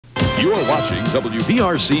You're watching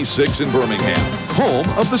WBRC 6 in Birmingham, home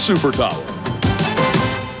of the Super Tower.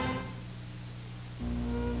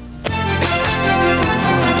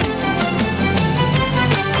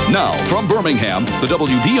 Now, from Birmingham, the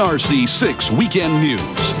WBRC 6 Weekend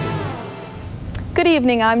News. Good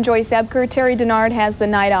evening, I'm Joyce Ebker. Terry Denard has the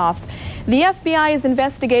night off. The FBI is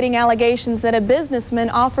investigating allegations that a businessman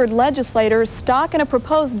offered legislators stock in a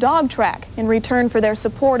proposed dog track in return for their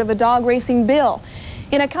support of a dog racing bill.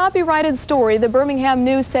 In a copyrighted story, the Birmingham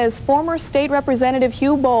News says former State Representative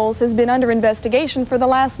Hugh Bowles has been under investigation for the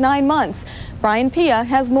last 9 months. Brian Pia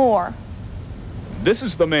has more. This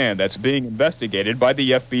is the man that's being investigated by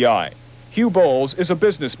the FBI. Hugh Bowles is a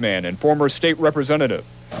businessman and former state representative.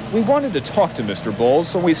 We wanted to talk to Mr. Bowles,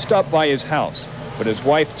 so we stopped by his house, but his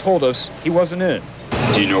wife told us he wasn't in.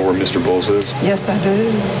 Do you know where Mr. Bowles is? Yes, I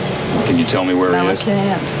do. Can you tell me where he is? No, I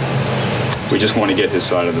can't. We just want to get his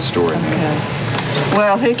side of the story. Okay.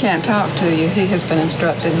 Well, he can't talk to you. He has been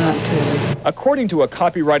instructed not to. According to a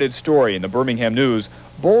copyrighted story in the Birmingham News,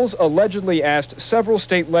 Bowles allegedly asked several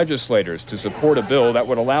state legislators to support a bill that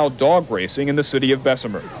would allow dog racing in the city of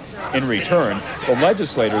Bessemer. In return, the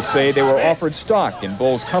legislators say they were offered stock in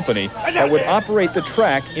Bowles' company that would operate the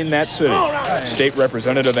track in that city. State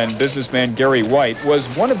Representative and businessman Gary White was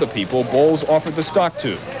one of the people Bowles offered the stock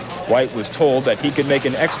to. White was told that he could make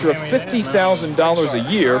an extra $50,000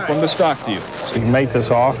 a year from the stock deal. He made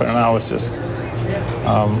this offer, and I was just,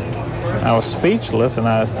 I was speechless, and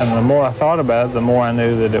the more I thought about it, the more I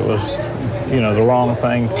knew that it was, you know, the wrong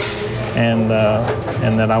thing, and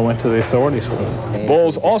then I went to the authorities with it.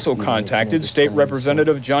 Bowles also contacted State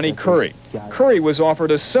Representative Johnny Curry. Curry was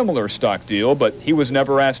offered a similar stock deal, but he was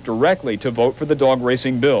never asked directly to vote for the dog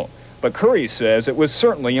racing bill. But Curry says it was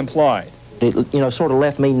certainly implied. It, sort of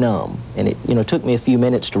left me numb, and it, took me a few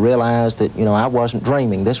minutes to realize that, I wasn't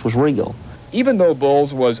dreaming. This was real. Even though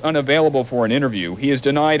Bowles was unavailable for an interview, he has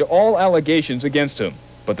denied all allegations against him,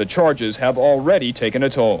 but the charges have already taken a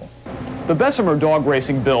toll. The Bessemer dog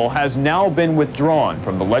racing bill has now been withdrawn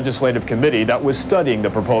from the legislative committee that was studying the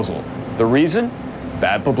proposal. The reason?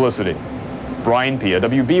 Bad publicity. Brian Pia,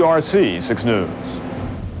 WBRC 6 News.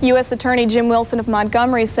 U.S. Attorney Jim Wilson of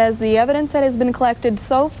Montgomery says the evidence that has been collected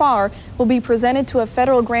so far will be presented to a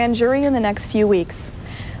federal grand jury in the next few weeks.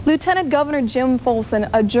 Lieutenant Governor Jim Folson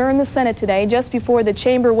adjourned the Senate today just before the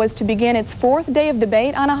chamber was to begin its 4th day of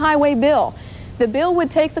debate on a highway bill. The bill would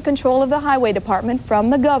take the control of the highway department from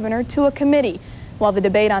the governor to a committee. While the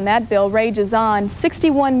debate on that bill rages on,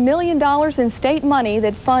 $61 million in state money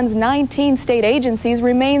that funds 19 state agencies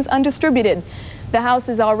remains undistributed. The House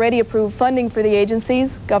has already approved funding for the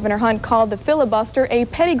agencies. Governor Hunt called the filibuster a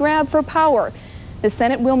petty grab for power. The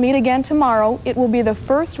Senate will meet again tomorrow. It will be the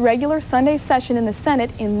first regular Sunday session in the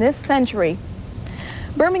Senate in this century.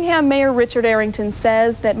 Birmingham Mayor Richard Arrington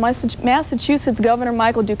says that Massachusetts Governor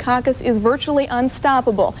Michael Dukakis is virtually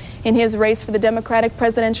unstoppable in his race for the Democratic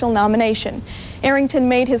presidential nomination. Arrington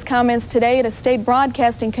made his comments today at a state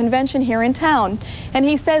broadcasting convention here in town, and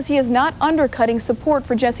he says he is not undercutting support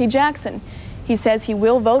for Jesse Jackson. He says he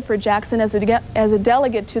will vote for Jackson as a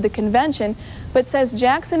delegate to the convention, but says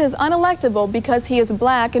Jackson is unelectable because he is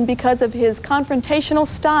black and because of his confrontational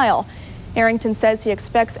style. Arrington says he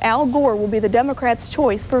expects Al Gore will be the Democrats'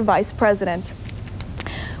 choice for vice president.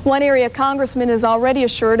 One area congressman is already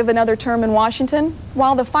assured of another term in Washington.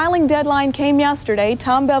 While the filing deadline came yesterday,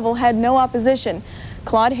 Tom Bevel had no opposition.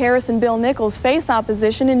 Claude Harris and Bill Nichols face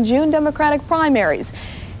opposition in June Democratic primaries.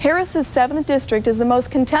 Harris's 7th district is the most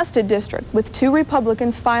contested district, with 2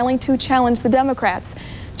 Republicans filing to challenge the Democrats.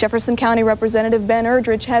 Jefferson County Representative Ben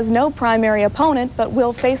Erdrich has no primary opponent, but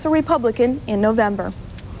will face a Republican in November.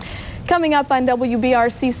 Coming up on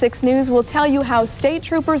WBRC 6 News, we'll tell you how state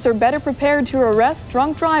troopers are better prepared to arrest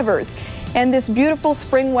drunk drivers. And this beautiful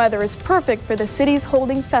spring weather is perfect for the cities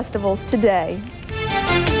holding festivals today.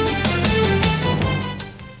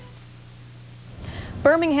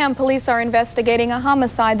 Birmingham police are investigating a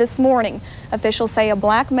homicide this morning. Officials say a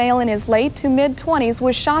black male in his late to mid-20s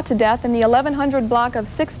was shot to death in the 1100 block of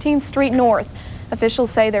 16th Street North. Officials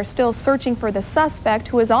say they're still searching for the suspect,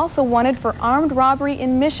 who is also wanted for armed robbery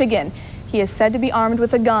in Michigan. He is said to be armed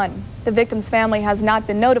with a gun. The victim's family has not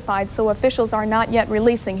been notified, so officials are not yet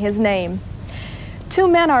releasing his name. 2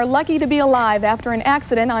 men are lucky to be alive after an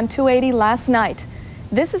accident on 280 last night.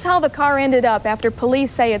 This is how the car ended up after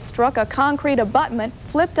police say it struck a concrete abutment,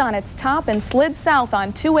 flipped on its top, and slid south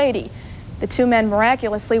on 280. The 2 men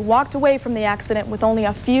miraculously walked away from the accident with only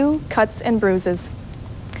a few cuts and bruises.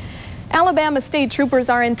 Alabama state troopers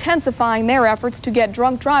are intensifying their efforts to get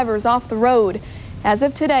drunk drivers off the road. As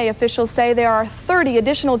of today, officials say there are 30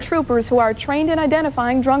 additional troopers who are trained in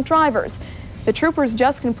identifying drunk drivers. The troopers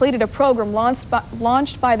just completed a program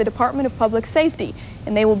launched by the Department of Public Safety,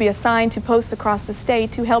 and they will be assigned to posts across the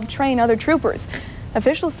state to help train other troopers.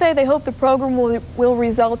 Officials say they hope the program will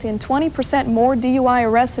result in 20% more DUI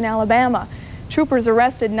arrests in Alabama. Troopers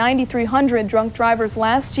arrested 9,300 drunk drivers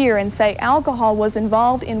last year and say alcohol was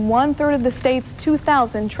involved in 1/3 of the state's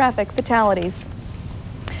 2,000 traffic fatalities.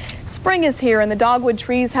 Spring is here and the dogwood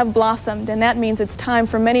trees have blossomed, and that means it's time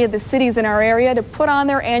for many of the cities in our area to put on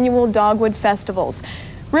their annual dogwood festivals.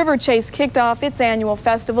 River Chase kicked off its annual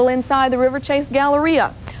festival inside the River Chase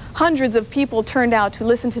Galleria. Hundreds of people turned out to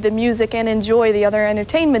listen to the music and enjoy the other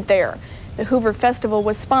entertainment there. The Hoover Festival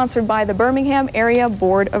was sponsored by the Birmingham Area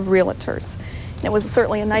Board of Realtors. And it was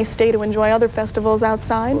certainly a nice day to enjoy other festivals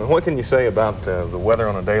outside. Well, what can you say about the weather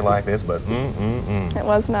on a day like this? But It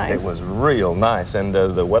was nice. It was real nice, and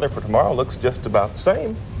the weather for tomorrow looks just about the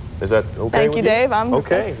same. Is that okay? Thank you, Dave. I'm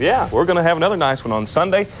okay. Yeah, we're going to have another nice one on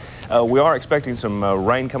Sunday. We are expecting some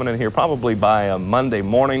rain coming in here probably by Monday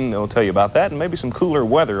morning. We'll tell you about that, and maybe some cooler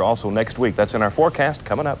weather also next week. That's in our forecast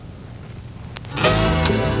coming up.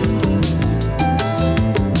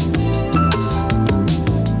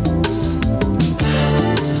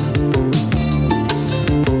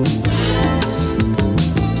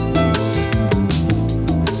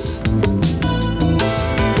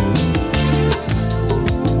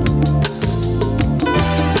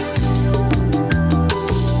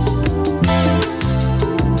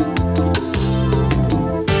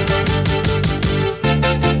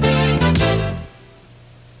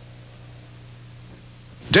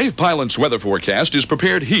 Dave Pilot's weather forecast is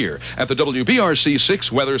prepared here at the WBRC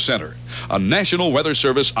 6 Weather Center, a National Weather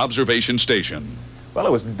Service observation station. Well,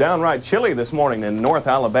 it was downright chilly this morning in North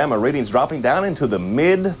Alabama. Readings dropping down into the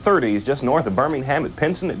mid-30s just north of Birmingham at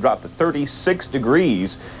Peterson. It dropped to 36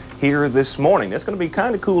 degrees here this morning. It's going to be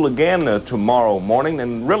kind of cool again tomorrow morning,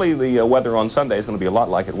 and really the weather on Sunday is going to be a lot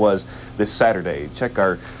like it was this Saturday. Check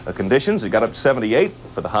our conditions. It got up to 78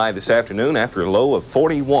 for the high this afternoon after a low of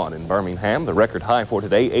 41 in Birmingham. The record high for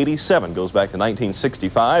today, 87, goes back to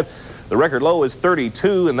 1965. The record low is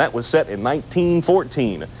 32, and that was set in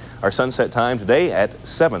 1914. Our sunset time today at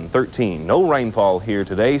 7:13. No rainfall here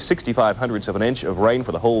today. 65/100ths of an inch of rain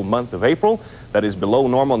for the whole month of April. That is below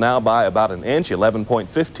normal now by about an inch.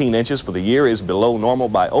 11.15 inches for the year is below normal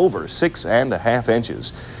by over 6.5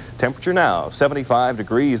 inches. Temperature now 75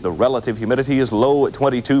 degrees. The relative humidity is low at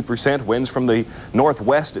 22%. Winds from the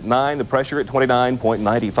northwest at 9. The pressure at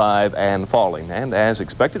 29.95 and falling. And as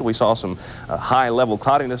expected, we saw some high-level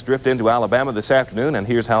cloudiness drift into Alabama this afternoon. And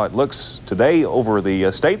here's how it looks today over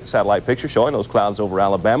the state. The satellite picture showing those clouds over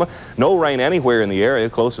Alabama. No rain anywhere in the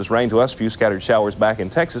area. Closest rain to us, a few scattered showers back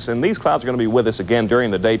in Texas. And these clouds are going to be with us again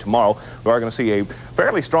during the day tomorrow. We are going to see a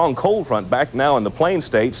fairly strong cold front back now in the plain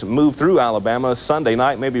states move through Alabama Sunday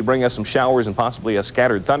night, maybe bring us some showers and possibly a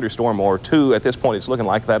scattered thunderstorm or two. At this point, it's looking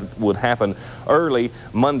like that would happen early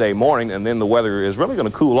Monday morning, and then the weather is really going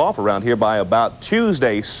to cool off around here by about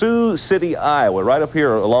Tuesday. Sioux City, Iowa, right up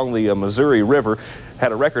here along the Missouri River,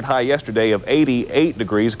 had a record high yesterday of 88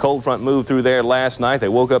 degrees. A cold front moved through there last night. They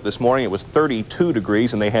woke up this morning, it was 32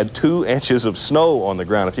 degrees, and they had 2 inches of snow on the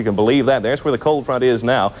ground, if you can believe that. There's where the cold front is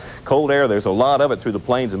now. Cold air, there's a lot of it through the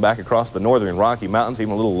plains and back across the northern Rocky Mountains,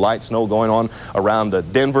 even a little light snow going on around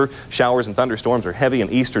Denver. Showers and thunderstorms are heavy in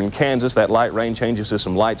eastern Kansas. That light rain changes to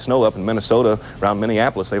some light snow up in Minnesota. Around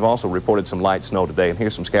Minneapolis, they've also reported some light snow today. And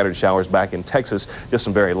here's some scattered showers back in Texas, just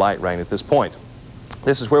some very light rain at this point.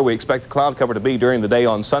 This is where we expect the cloud cover to be during the day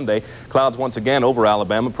on Sunday. Clouds once again over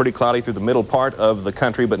Alabama, pretty cloudy through the middle part of the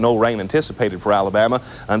country, but no rain anticipated for Alabama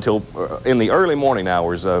until in the early morning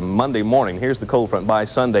hours, Monday morning. Here's the cold front by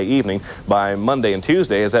Sunday evening. By Monday and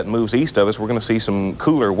Tuesday, as that moves east of us, we're going to see some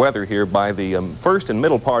cooler weather here by the first and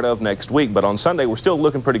middle part of next week. But on Sunday, we're still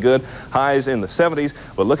looking pretty good. Highs in the 70s,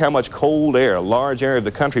 but look how much cold air. A large area of the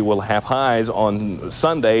country will have highs on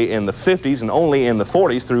Sunday in the 50s and only in the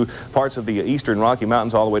 40s through parts of the eastern Rocky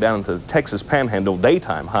Mountains all the way down into the Texas Panhandle.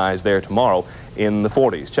 Daytime highs there tomorrow in the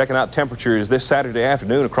 40s. Checking out temperatures this Saturday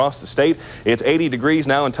afternoon across the state. It's 80 degrees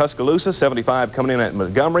now in Tuscaloosa, 75 coming in at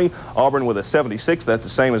Montgomery, Auburn with a 76. That's the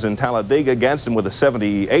same as in Talladega. Gadsden with a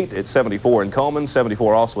 78. It's 74 in Coleman,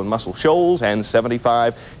 74 also in Muscle Shoals, and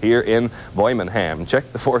 75 here in Birmingham. Check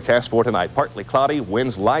the forecast for tonight. Partly cloudy,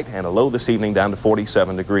 winds light, and a low this evening down to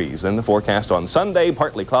 47 degrees. Then the forecast on Sunday,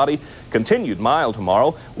 partly cloudy, continued mild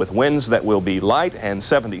tomorrow with winds that will be light, and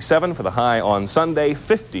 77 for the high on Sunday,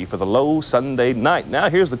 50 for the low Sunday night. Now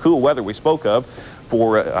here's the cool weather we spoke of.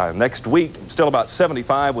 for next week. Still about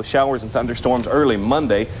 75 with showers and thunderstorms early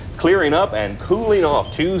Monday. Clearing up and cooling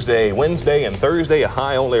off Tuesday, Wednesday, and Thursday. A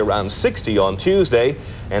high only around 60 on Tuesday,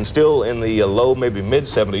 and still in the low, maybe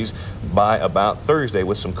mid-70s by about Thursday,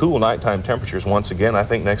 with some cool nighttime temperatures once again. I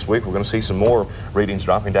think next week we're going to see some more readings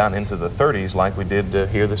dropping down into the 30s like we did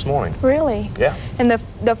here this morning. Really? Yeah. And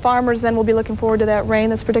the farmers then will be looking forward to that rain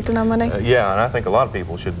that's predicted on Monday? Yeah, and I think a lot of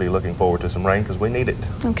people should be looking forward to some rain because we need it.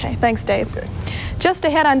 Okay, thanks, Dave. Okay. Just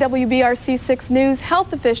ahead on WBRC 6 News,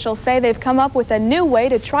 health officials say they've come up with a new way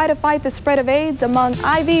to try to fight the spread of AIDS among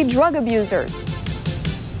IV drug abusers.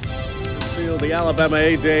 The Alabama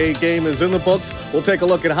A-Day game is in the books. We'll take a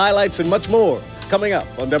look at highlights and much more coming up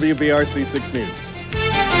on WBRC 6 News.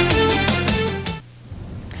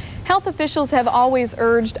 Health officials have always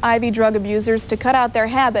urged IV drug abusers to cut out their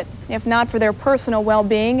habit, if not for their personal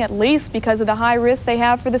well-being, at least because of the high risk they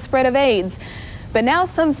have for the spread of AIDS. But now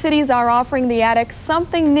some cities are offering the addicts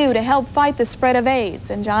something new to help fight the spread of AIDS,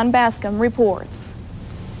 and John Bascom reports.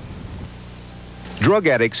 Drug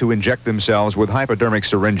addicts who inject themselves with hypodermic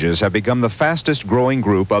syringes have become the fastest growing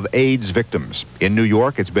group of AIDS victims. In New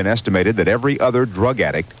York, it's been estimated that every other drug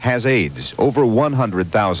addict has AIDS, over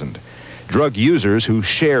 100,000. Drug users who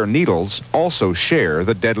share needles also share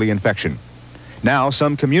the deadly infection. Now,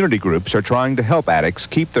 some community groups are trying to help addicts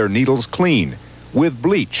keep their needles clean with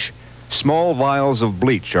bleach. Small vials of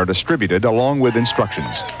bleach are distributed along with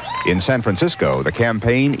instructions. In San Francisco, the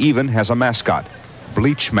campaign even has a mascot,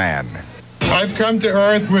 Bleach Man. I've come to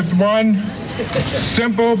Earth with one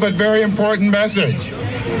simple but very important message.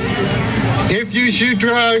 If you shoot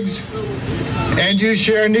drugs and you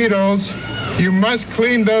share needles, you must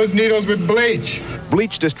clean those needles with bleach.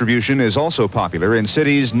 Bleach distribution is also popular in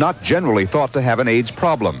cities not generally thought to have an AIDS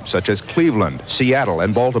problem, such as Cleveland, Seattle,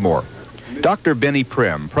 and Baltimore. Dr. Benny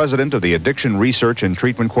Prim, president of the Addiction Research and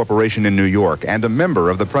Treatment Corporation in New York and a member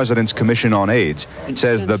of the President's Commission on AIDS,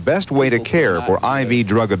 says the best way to care for IV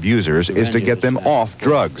drug abusers is to get them off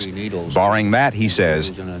drugs. Barring that, he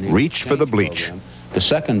says, reach for the bleach. The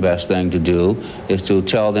second best thing to do is to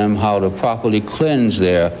tell them how to properly cleanse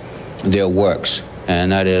their works,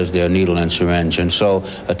 and that is their needle and syringe. And so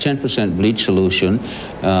a 10% bleach solution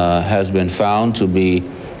has been found to be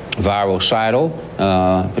virucidal,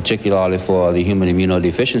 particularly for the human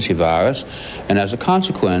immunodeficiency virus, and as a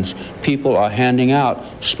consequence, people are handing out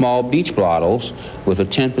small bleach bottles with a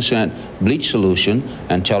 10% bleach solution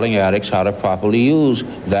and telling addicts how to properly use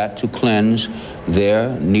that to cleanse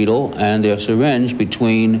their needle and their syringe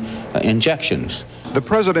between injections. The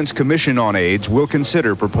President's Commission on AIDS will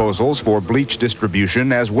consider proposals for bleach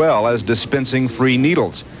distribution as well as dispensing free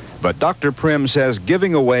needles. But Dr. Prim says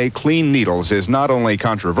giving away clean needles is not only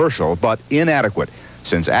controversial, but inadequate,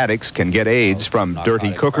 since addicts can get AIDS from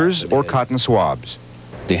dirty cookers or cotton swabs.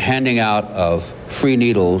 The handing out of free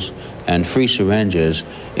needles and free syringes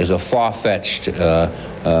is a far-fetched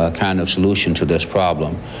kind of solution to this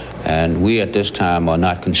problem, and we at this time are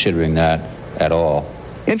not considering that at all.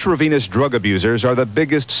 Intravenous drug abusers are the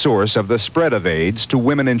biggest source of the spread of AIDS to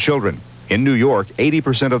women and children. In New York,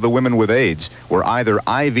 80% of the women with AIDS were either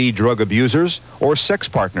IV drug abusers or sex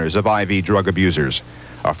partners of IV drug abusers.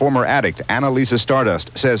 A former addict, Annalisa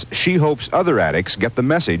Stardust, says she hopes other addicts get the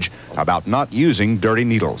message about not using dirty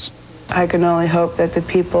needles. I can only hope that the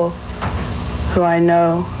people who I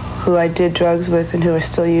know, who I did drugs with and who are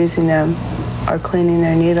still using them, are cleaning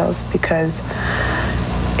their needles, because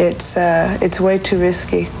it's way too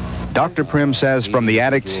risky. Dr. Prim says from the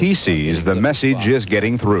addicts he sees, the message is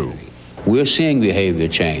getting through. We're seeing behavior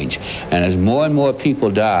change, and as more and more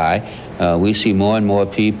people die, we see more and more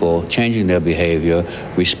people changing their behavior,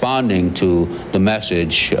 responding to the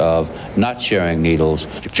message of not sharing needles.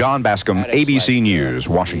 John Bascom, ABC News,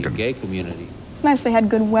 Washington. It's nice they had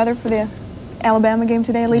good weather for the Alabama game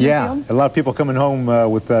today at Legion Field. A lot of people coming home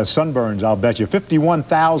with sunburns, I'll bet you.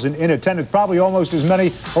 51,000 in attendance, probably almost as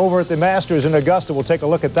many over at the Masters in Augusta. We'll take a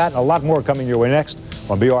look at that and a lot more coming your way next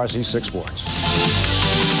on BRC 6 Sports.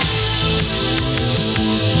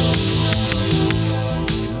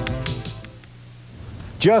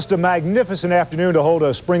 Just a magnificent afternoon to hold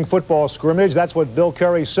a spring football scrimmage. That's what Bill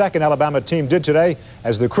Curry's second Alabama team did today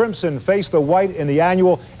as the Crimson faced the White in the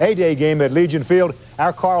annual A-Day game at Legion Field.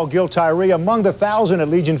 Our Carl Gil Tyree among the thousands at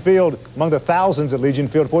Legion Field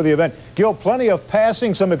for the event. Gil, plenty of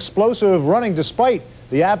passing, some explosive running despite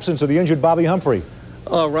the absence of the injured Bobby Humphrey.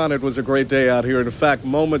 Oh, Ron, it was a great day out here. In fact,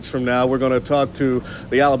 moments from now, we're going to talk to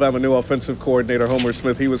the Alabama new offensive coordinator, Homer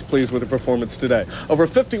Smith. He was pleased with the performance today. Over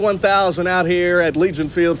 51,000 out here at Legion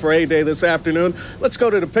Field for A-Day this afternoon. Let's go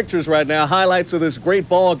to the pictures right now. Highlights of this great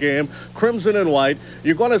ball game, Crimson and White.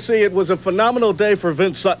 You're going to see it was a phenomenal day for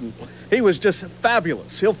Vince Sutton. He was just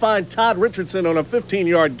fabulous. He'll find Todd Richardson on a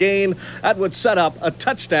 15-yard gain. That would set up a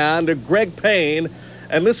touchdown to Greg Payne,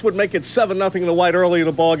 and this would make it 7-0 in the White early in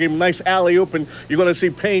the ballgame. Nice alley-oop, and you're going to see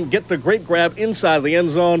Payne get the great grab inside the end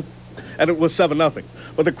zone, and it was 7-0.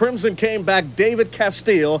 But the Crimson came back. David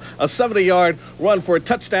Castile, a 70-yard run for a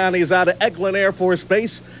touchdown. He's out of Eglin Air Force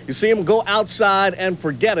Base. You see him go outside and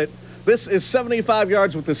forget it. This is 75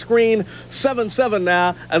 yards with the screen, 7-7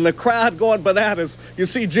 now, and the crowd going bananas. You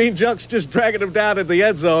see Gene Junks just dragging him down in the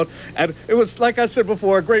end zone, and it was, like I said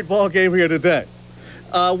before, a great ball game here today.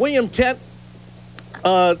 William Kent,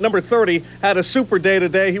 number 30, had a super day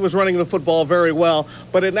today. He was running the football very well,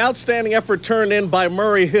 but an outstanding effort turned in by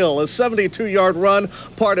Murray Hill, a 72-yard run,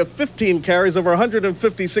 part of 15 carries, over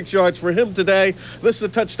 156 yards for him today. This is a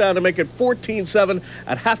touchdown to make it 14-7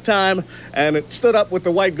 at halftime, and it stood up with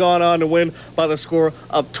the White gone on to win by the score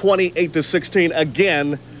of 28-16.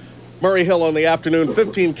 Again, Murray Hill on the afternoon,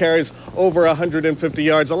 15 carries, over 150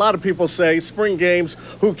 yards. A lot of people say spring games,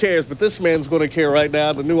 who cares? But this man's going to care right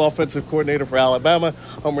now, the new offensive coordinator for Alabama.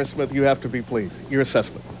 Homer Smith, you have to be pleased. Your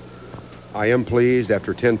assessment. I am pleased.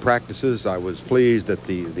 After 10 practices, I was pleased that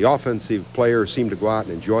the offensive players seemed to go out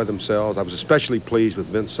and enjoy themselves. I was especially pleased with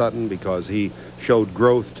Vince Sutton because he showed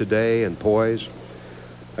growth today and poise.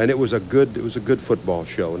 And it was a good football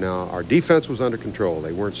show. Now, our defense was under control.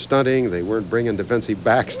 They weren't stunting. They weren't bringing defensive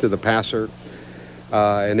backs to the passer.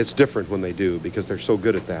 And it's different when they do because they're so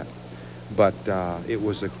good at that. But it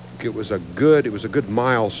was a good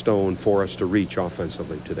milestone for us to reach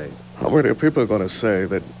offensively today. People are going to say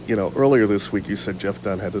that, you know, earlier this week you said Jeff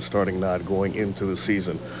Dunn had the starting nod going into the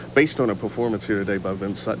season. Based on a performance here today by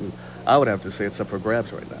Vince Sutton, I would have to say it's up for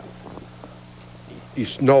grabs right now.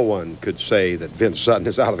 No one could say that Vince Sutton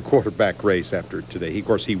is out of the quarterback race after today. Of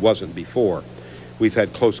course, he wasn't before. We've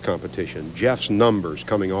had close competition. Jeff's numbers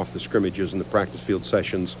coming off the scrimmages and the practice field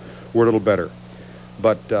sessions were a little better.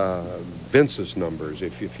 But Vince's numbers,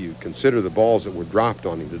 if you consider the balls that were dropped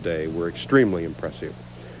on him today, were extremely impressive.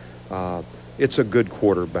 It's a good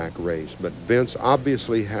quarterback race, but Vince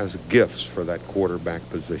obviously has gifts for that quarterback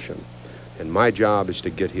position. And my job is to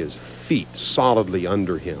get his feet solidly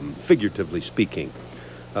under him, figuratively speaking,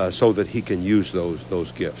 so that he can use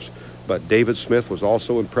those gifts. But David Smith was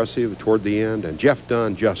also impressive toward the end, and Jeff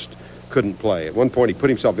Dunn just couldn't play. At one point, he put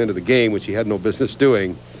himself into the game, which he had no business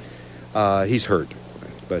doing. He's hurt,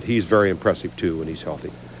 but he's very impressive, too, when he's healthy.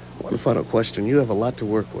 One final question. You have a lot to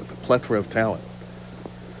work with, a plethora of talent.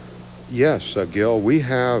 Yes, Gil, we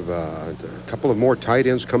have a couple of more tight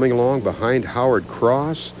ends coming along behind Howard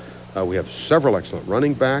Cross. We have several excellent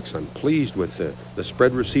running backs. I'm pleased with the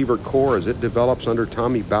spread receiver core as it develops under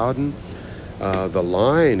Tommy Bowden. The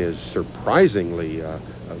line is surprisingly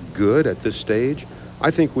good at this stage. I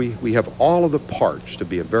think we have all of the parts to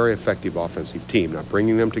be a very effective offensive team. Now,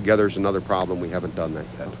 bringing them together is another problem. We haven't done that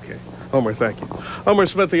yet. Okay. Homer, thank you. Homer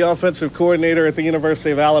Smith, the offensive coordinator at the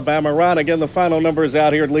University of Alabama. Ron, again, the final numbers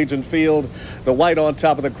out here at Legion Field. The White on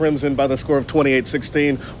top of the Crimson by the score of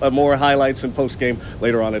 28-16. We'll have more highlights and postgame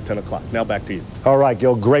later on at 10 o'clock. Now back to you. All right,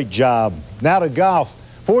 Gil, great job. Now to golf.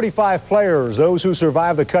 45 players, those who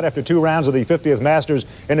survived the cut after 2 rounds of the 50th Masters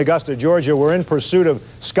in Augusta, Georgia, were in pursuit of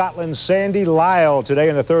Scotland's Sandy Lyle today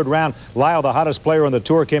in the 3rd round. Lyle, the hottest player on the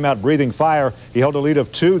tour, came out breathing fire. He held a lead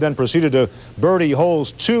of 2, then proceeded to birdie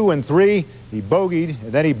holes 2 and 3. He bogeyed,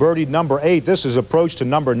 and then he birdied number 8. This is approach to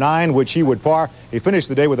number 9, which he would par. He finished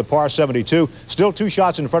the day with a par 72. Still 2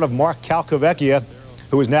 shots in front of Mark Calcavecchia,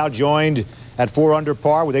 who is now joined at 4 under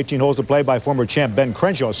par with 18 holes to play by former champ Ben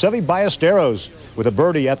Crenshaw. Seve Ballesteros with a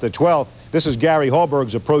birdie at the 12th. This is Gary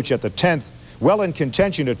Hallberg's approach at the 10th. Well in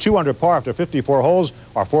contention at 2 under par after 54 holes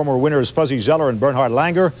are former winners Fuzzy Zeller and Bernhard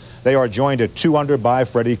Langer. They are joined at 2 under by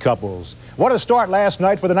Freddie Couples. What a start last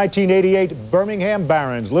night for the 1988 Birmingham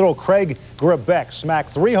Barons. Little Craig Grebeck smacked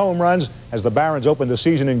 3 home runs as the Barons opened the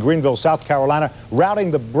season in Greenville, South Carolina,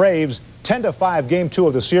 routing the Braves 10-5, Game 2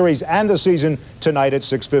 of the series and the season tonight at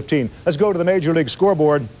 6:15. Let's go to the Major League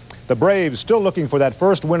scoreboard. The Braves still looking for that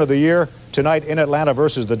first win of the year tonight in Atlanta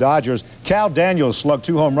versus the Dodgers. Cal Daniels slugged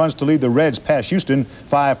 2 home runs to lead the Reds past Houston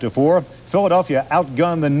 5-4. Philadelphia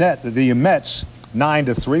outgunned the Mets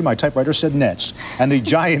 9-3. My typewriter said Nets. And the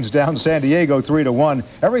Giants down San Diego 3-1.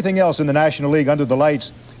 Everything else in the National League under the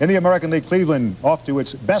lights. In the American League, Cleveland, off to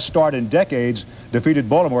its best start in decades, defeated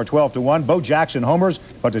Baltimore 12-1. Bo Jackson homers,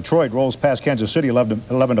 but Detroit rolls past Kansas City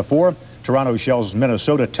 11-4. Toronto shells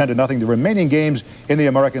Minnesota 10-0. The remaining games in the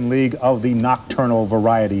American League of the nocturnal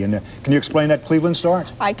variety. And can you explain that Cleveland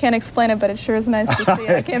start? I can't explain it, but it sure is nice to see.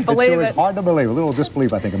 I can't believe it. It's hard to believe. A little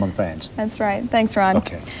disbelief, I think, among fans. That's right. Thanks, Ron.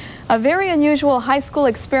 Okay. A very unusual high school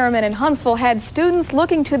experiment in Huntsville had students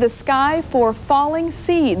looking to the sky for falling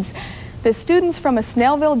seeds. The students from a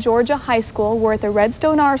Snellville, Georgia high school were at the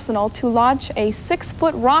Redstone Arsenal to launch a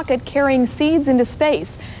 6-foot rocket carrying seeds into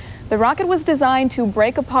space. The rocket was designed to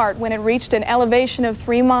break apart when it reached an elevation of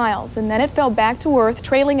 3 miles, and then it fell back to Earth,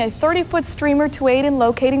 trailing a 30-foot streamer to aid in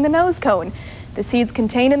locating the nose cone. The seeds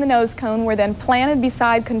contained in the nose cone were then planted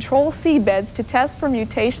beside control seed beds to test for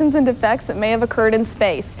mutations and defects that may have occurred in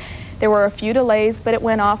space. There were a few delays, but it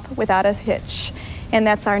went off without a hitch. And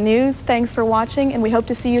that's our news. Thanks for watching, and we hope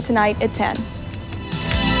to see you tonight at 10.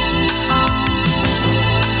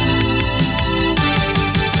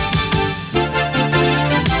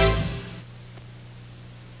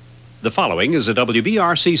 The following is a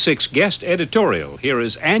WBRC 6 guest editorial. Here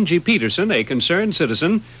is Angie Peterson, a concerned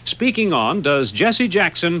citizen, speaking on, does Jesse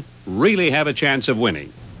Jackson really have a chance of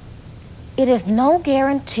winning? It is no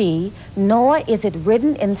guarantee, nor is it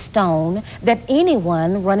written in stone, that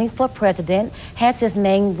anyone running for president has his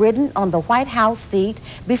name written on the White House seat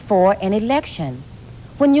before an election.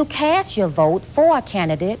 When you cast your vote for a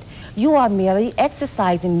candidate, you are merely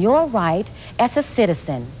exercising your right as a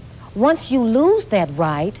citizen. Once you lose that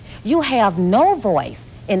right, you have no voice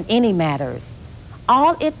in any matters.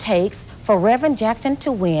 All it takes for Reverend Jackson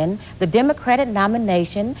to win the Democratic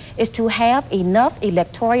nomination is to have enough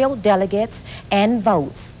electoral delegates and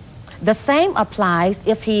votes. The same applies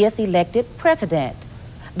if he is elected president.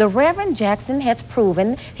 The Reverend Jackson has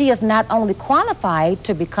proven he is not only qualified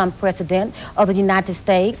to become president of the United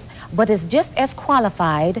States, but is just as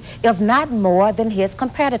qualified, if not more, than his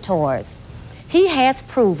competitors. He has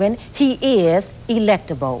proven he is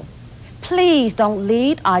electable. Please don't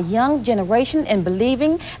lead our young generation in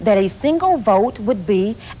believing that a single vote would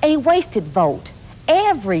be a wasted vote.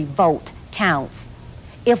 Every vote counts.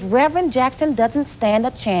 If Reverend Jackson doesn't stand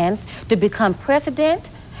a chance to become president,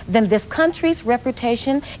 then this country's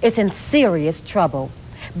reputation is in serious trouble,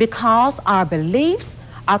 because our beliefs,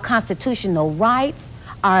 our constitutional rights,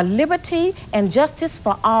 our liberty and justice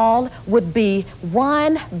for all would be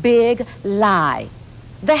one big lie.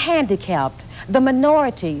 The handicapped, the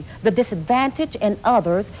minority, the disadvantaged, and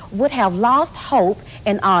others would have lost hope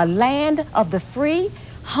in our land of the free,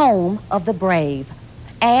 home of the brave.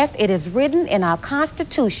 As it is written in our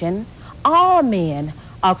Constitution, all men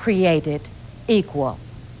are created equal.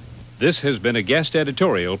 This has been a guest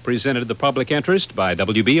editorial presented to the public interest by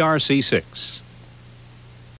WBRC 6.